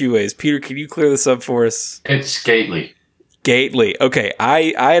said it a few ways. Peter, can you clear this up for us? It's Gately. Gately. Okay,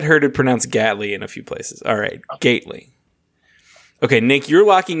 I had heard it pronounced Gately in a few places. All right, Gately. Okay, Nick, you're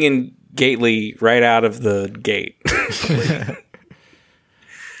locking in Gately right out of the gate.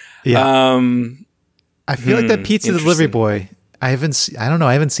 Yeah. I feel like that pizza delivery interesting. boy. I don't know.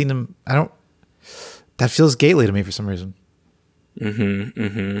 I haven't seen him. That feels Gately to me for some reason.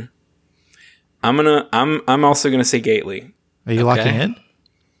 I'm also gonna say Gately. Are you locking in?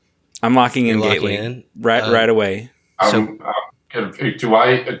 I'm locking in You're locking Gately in? right away. Do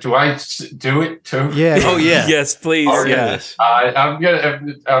I do it too? Yeah. Oh, yeah. Yes, please. Okay. Yeah.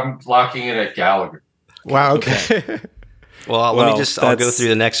 I'm locking it at Gallagher. Wow. Okay. Well, let me just. I'll go through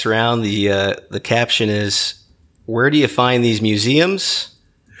the next round. The caption is, "Where do you find these museums?"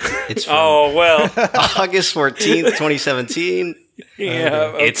 It's from Oh well. August 14th, 2017.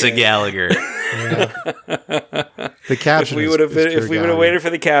 Yeah. It's a Gallagher. The caption. If we would have waited for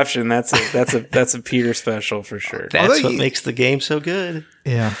the caption, that's a Peter special for sure. That's what makes the game so good.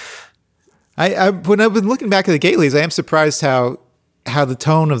 Yeah. I when I've been looking back at the Gately's, I am surprised how the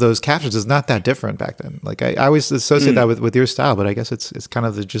tone of those captions is not that different back then. Like I always associate that with your style, but I guess it's kind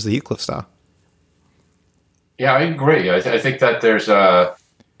of just the Heathcliff style. Yeah, I agree. I think that there's some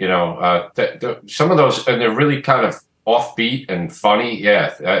of those, and they're really kind of offbeat and funny.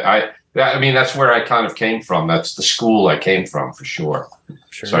 Yeah, I mean that's where I kind of came from. That's the school I came from for sure.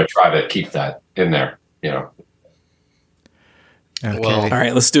 So I try to keep that in there. Okay. Well, All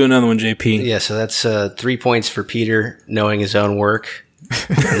right, let's do another one, JP. Yeah, so that's 3 points for Peter knowing his own work.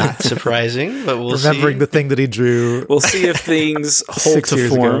 Not surprising, but we'll remembering see. the thing that he drew. We'll see if things hold 6 to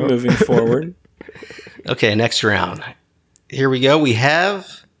years form ago. moving forward. Okay, next round. Here we go. We have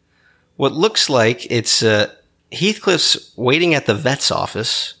what looks like it's Heathcliff's waiting at the vet's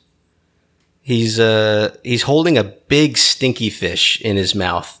office. He's holding a big stinky fish in his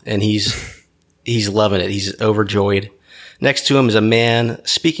mouth, and he's loving it. He's overjoyed. Next to him is a man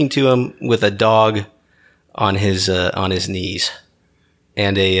speaking to him with a dog on his knees,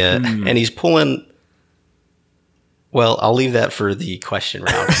 and and he's pulling. Well, I'll leave that for the question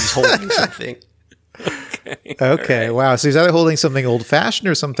round. He's holding something. Okay. Right. Wow. So he's either holding something old fashioned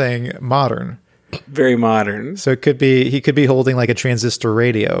or something modern. Very modern. So he could be holding like a transistor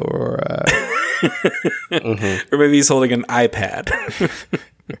radio or or maybe he's holding an iPad.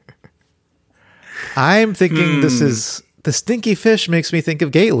 I'm thinking this is the stinky fish makes me think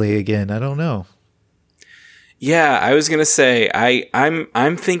of Gately again. I don't know. Yeah, I was gonna say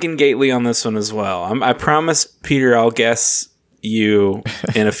I'm thinking Gately on this one as well. I promise, Peter, I'll guess you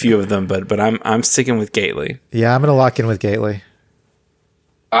in a few of them, but I'm sticking with Gately. Yeah, I'm gonna lock in with Gately.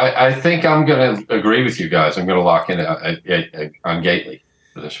 I think I'm going to agree with you guys. I'm going to lock in on Gately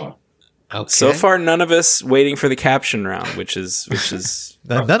for this one. Okay. So far, none of us waiting for the caption round, which is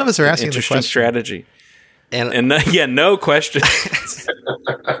None of us are asking the interesting question. strategy. And No questions.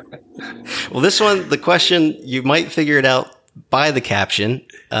 well, this one, the question, you might figure it out by the caption.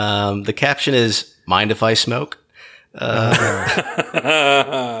 The caption is, "Mind if I smoke?"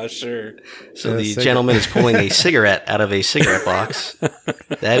 Sure. So the gentleman is pulling a cigarette out of a cigarette box.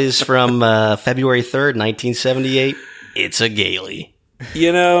 That is from February 3rd, 1978. It's a Gately.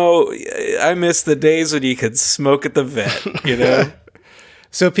 You know, I miss the days when you could smoke at the vet, you know?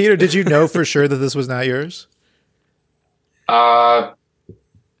 So, Peter, did you know for sure that this was not yours? I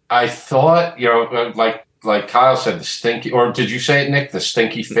thought, like Kyle said, the stinky, or did you say it, Nick? The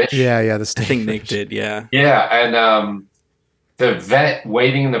stinky fish? Yeah, the I stinky think Nick fish. did, yeah. Yeah, and the vet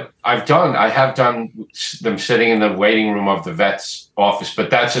waiting I have done them sitting in the waiting room of the vet's office, but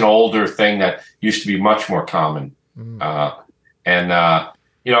that's an older thing that used to be much more common.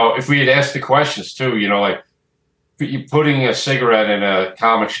 If we had asked the questions too, like putting a cigarette in a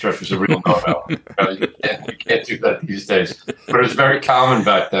comic strip is a real no-no. You can't do that these days. But it was very common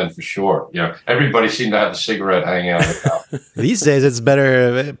back then, for sure. Everybody seemed to have a cigarette hanging out of the house. These days, it's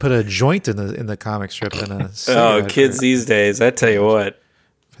better to put a joint in the comic strip than a cigarette. Oh, kids these days, I tell you what.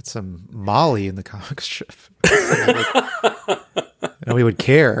 Put some Molly in the comic strip. Nobody would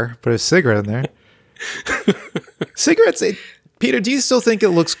care. Put a cigarette in there. Cigarettes, Peter, do you still think it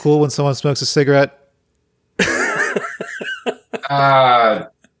looks cool when someone smokes a cigarette?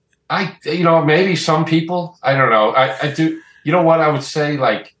 Maybe some people. I don't know. I do. You know what I would say?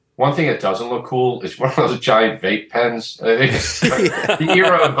 Like, one thing that doesn't look cool is one of those giant vape pens. I think the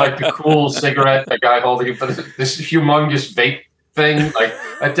era of like the cool cigarette, the guy holding it, but this humongous vape thing, like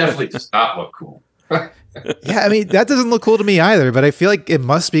that definitely does not look cool. Yeah, I mean that doesn't look cool to me either. But I feel like it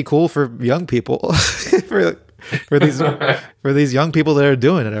must be cool for young people, for these young people that are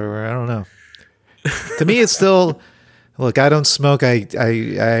doing it everywhere. I don't know. To me, it's still. Look, I don't smoke. I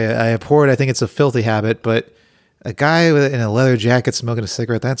abhor it. I think it's a filthy habit. But a guy in a leather jacket smoking a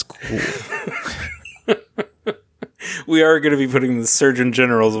cigarette—that's cool. We are going to be putting the Surgeon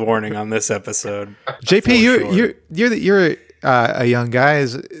General's warning on this episode. JP, you're a young guy.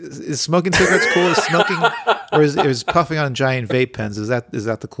 Is smoking cigarettes cool? Is smoking, or is puffing on giant vape pens? Is that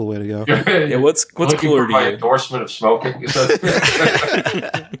the cool way to go? Yeah, what's cooler to my you? Endorsement of smoking.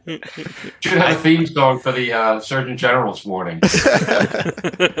 Should have a theme song for the Surgeon General's warning. Come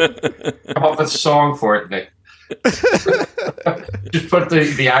up with a song for it, Nick. Just put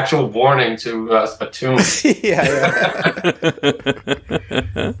the actual warning to a tune.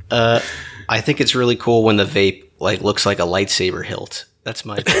 I think it's really cool when the vape looks like a lightsaber hilt. That's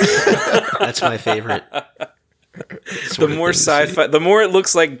my favorite. The more sci-fi, the more it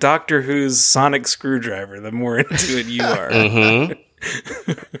looks like Doctor Who's sonic screwdriver, the more into it you are. Mm-hmm.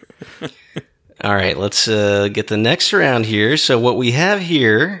 All right, let's get the next round here. So what we have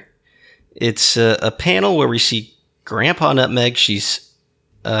here, it's a panel where we see Grandpa Nutmeg. She's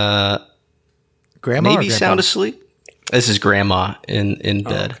Grandma maybe sound asleep. This is Grandma in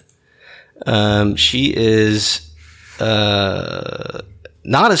bed. She is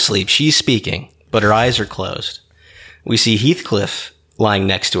not asleep. She's speaking, but her eyes are closed. We see Heathcliff lying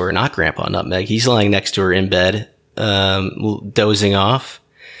next to her, not Grandpa Nutmeg. He's lying next to her in bed, dozing off.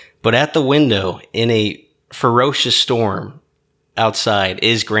 But at the window, in a ferocious storm outside,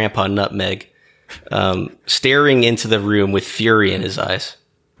 is Grandpa Nutmeg, staring into the room with fury in his eyes.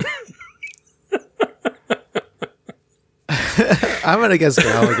 I'm gonna guess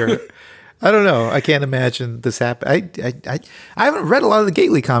Gallagher. I don't know. I can't imagine this happen. I haven't read a lot of the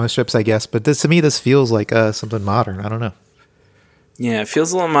Gately comic strips, I guess, but to me this feels like something modern. I don't know. Yeah, it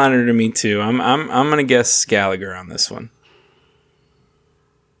feels a little modern to me too. I'm gonna guess Gallagher on this one.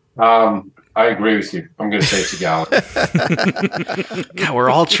 I agree with you. I'm going to say it's a Gallagher. God, we're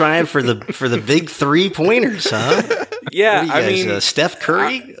all trying for the big 3-pointers, huh? Yeah, I mean, Steph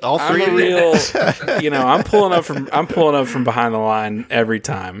Curry, all three. I'm a real, I'm pulling up from behind the line every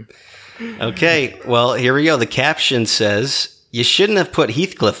time. Okay, well, here we go. The caption says, "You shouldn't have put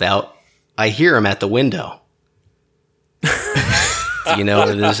Heathcliff out. I hear him at the window." Do you know what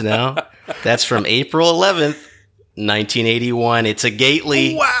it is now? That's from April 11th, 1981. It's a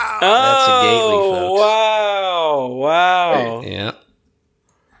Gately. Wow. That's a Gately, folks. Wow. Yeah.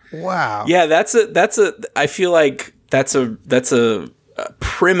 Wow. Yeah, that's a I feel like that's a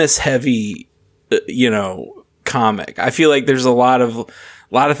premise heavy comic. I feel like there's a lot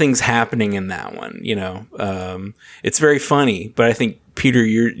of things happening in that one, It's very funny, but I think Peter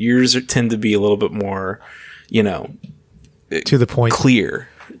yours tend to be a little bit more, to the point. Clear,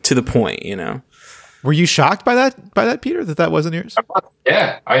 to the point, Were you shocked by that, Peter, that wasn't yours?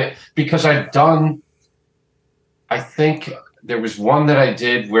 Yeah, because I've done. I think there was one that I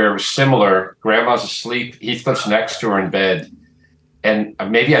did where it was similar. Grandma's asleep. Heathcliff's next to her in bed, and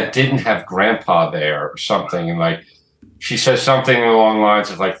maybe I didn't have Grandpa there or something. And she says something along the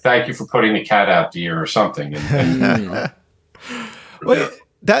lines of "Thank you for putting the cat out, dear," or something. And Wait,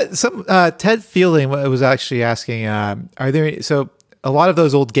 Ted Fielding was actually asking, are there a lot of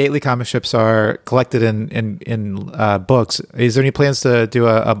those old Gately comic strips are collected in books. Is there any plans to do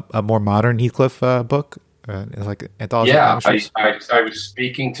a more modern Heathcliff book, like anthology? Yeah, I was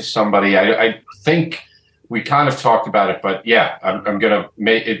speaking to somebody. I think we kind of talked about it, but yeah, I'm gonna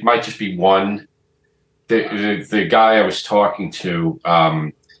make it. Might just be one. The guy I was talking to,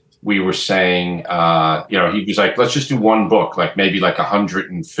 we were saying, he was like, let's just do one book, maybe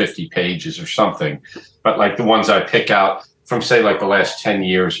 150 pages or something, but the ones I pick out from say the last 10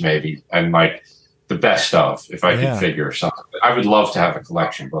 years maybe, and the best of, if I could figure something. I would love to have a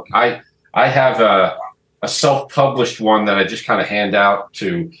collection book. I have a self-published one that I just kind of hand out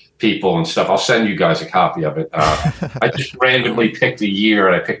to people and stuff. I'll send you guys a copy of it. I just randomly picked a year,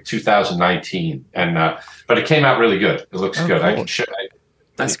 and I picked 2019, but it came out really good. It looks good. Cool. I can show.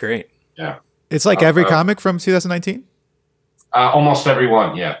 That's great. Yeah, It's like every comic from 2019. almost every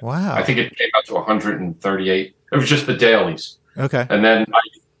one. Yeah. Wow. I think it came out to 138. It was just the dailies. Okay. And then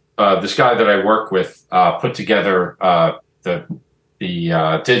this guy that I work with put together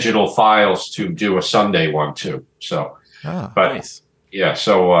the digital files to do a Sunday one too. So, but Nice. yeah,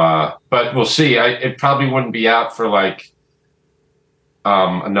 so but we'll see. It probably wouldn't be out for like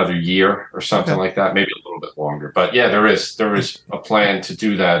another year or something like that, maybe a little bit longer. But yeah, there is a plan to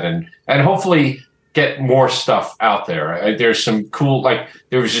do that and hopefully get more stuff out there. There's some cool, like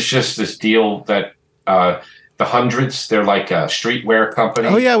there was just this deal that the Hundreds, they're like a streetwear company.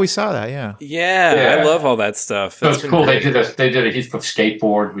 Oh yeah, we saw that. Yeah. Yeah, I love all that stuff. So That's it's cool. great. They did a Heathcliff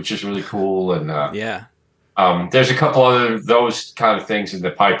skateboard, which is really cool. And Yeah. there's a couple other those kind of things in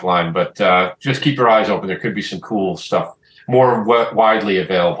the pipeline, but just keep your eyes open. There could be some cool stuff more widely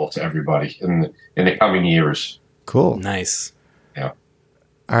available to everybody in the coming years. Cool. Nice. Yeah.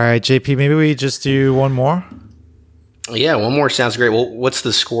 All right, JP. Maybe we just do one more. Yeah, one more sounds great. Well, what's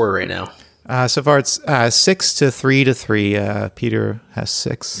the score right now? So far, it's 6-3. Peter has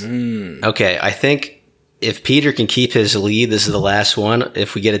 6. Okay, I think if Peter can keep his lead, this is the last one.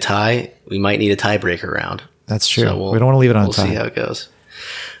 If we get a tie, we might need a tiebreaker round. That's true. So we don't want to leave it on We'll time. see how it goes.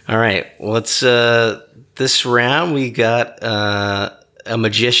 All right. Well, let's. This round we got a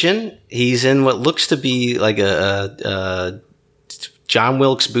magician. He's in what looks to be like a John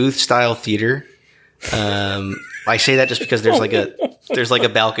Wilkes Booth style theater. I say that just because there's like a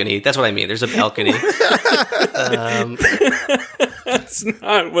balcony. That's what I mean. There's a balcony. That's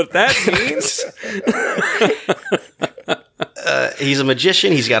not what that means. He's a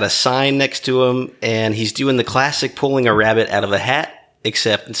magician. He's got a sign next to him, and he's doing the classic pulling a rabbit out of a hat.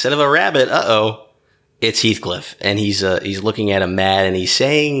 Except instead of a rabbit, it's Heathcliff, and he's looking at him mad, and he's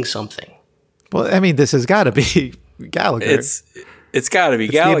saying something. Well, I mean, this has got to be Gallagher. It's got to be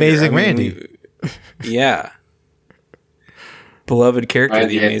It's Gallagher. the Amazing Randy. Yeah. Beloved character,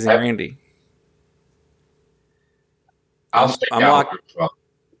 the Amazing Randy. I'll say I'm Gallagher as well.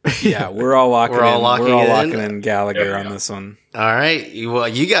 Yeah, we're all locking in Gallagher on this one. All right. Well,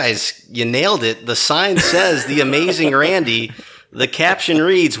 you guys, you nailed it. The sign says The Amazing Randy. The caption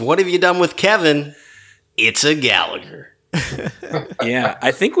reads, "What have you done with Kevin? It's a Gallagher." Yeah,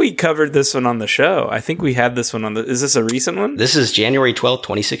 I think we covered this one on the show. I think we had this one on the... Is this a recent one? This is January 12th,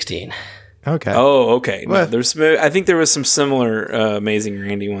 2016. Okay. Oh, okay. No, Well- I think there was some similar Amazing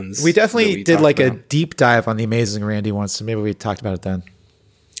Randy ones. We definitely that did talked like a about. deep dive on the Amazing Randy once, so maybe we talked about it then.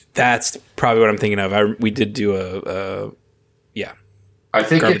 That's probably what I'm thinking of. We did do a I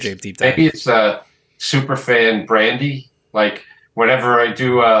think Garbage Ape deep dive. maybe it's super fan Brandy. Like whenever I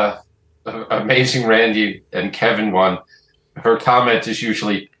do Amazing Randy and Kevin one, her comment is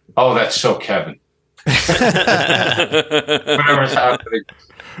usually, "Oh, that's so Kevin." Whatever's happening.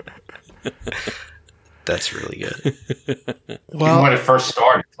 That's really good. Even when it first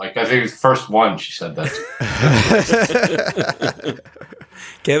started, like I think it was the first one she said that.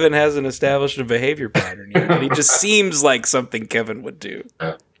 Kevin hasn't established a behavior pattern yet, but he just seems like something Kevin would do.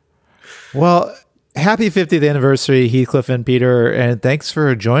 Well, happy 50th anniversary, Heathcliff and Peter, and thanks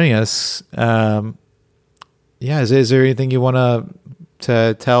for joining us. Is there anything you want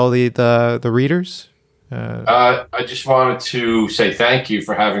to tell the readers? I just wanted to say thank you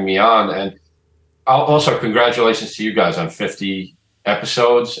for having me on, and also congratulations to you guys on 50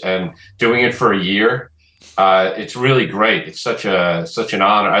 episodes and doing it for a year. It's really great. It's such an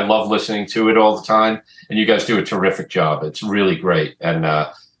honor. I love listening to it all the time, and you guys do a terrific job. It's really great. And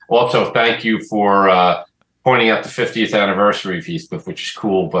also, thank you for pointing out the 50th anniversary of Heathcliff, which is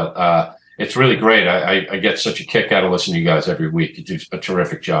cool. But it's really great. I get such a kick out of listening to you guys every week. You do a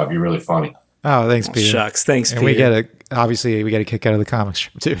terrific job. You're really funny. Oh, thanks, Peter. Shucks. Thanks, And Peter. we get a kick out of the comic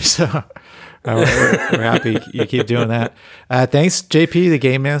strip too. So we're happy you keep doing that. Thanks, JP, the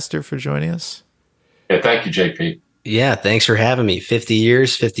Game Master, for joining us. Yeah, thank you, JP. Yeah, thanks for having me. 50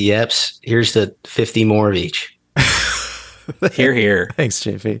 years, 50 eps. Here's the 50 more of each. Here, here. Thanks,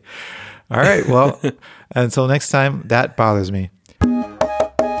 JP. All right. Well, until next time, that bothers me.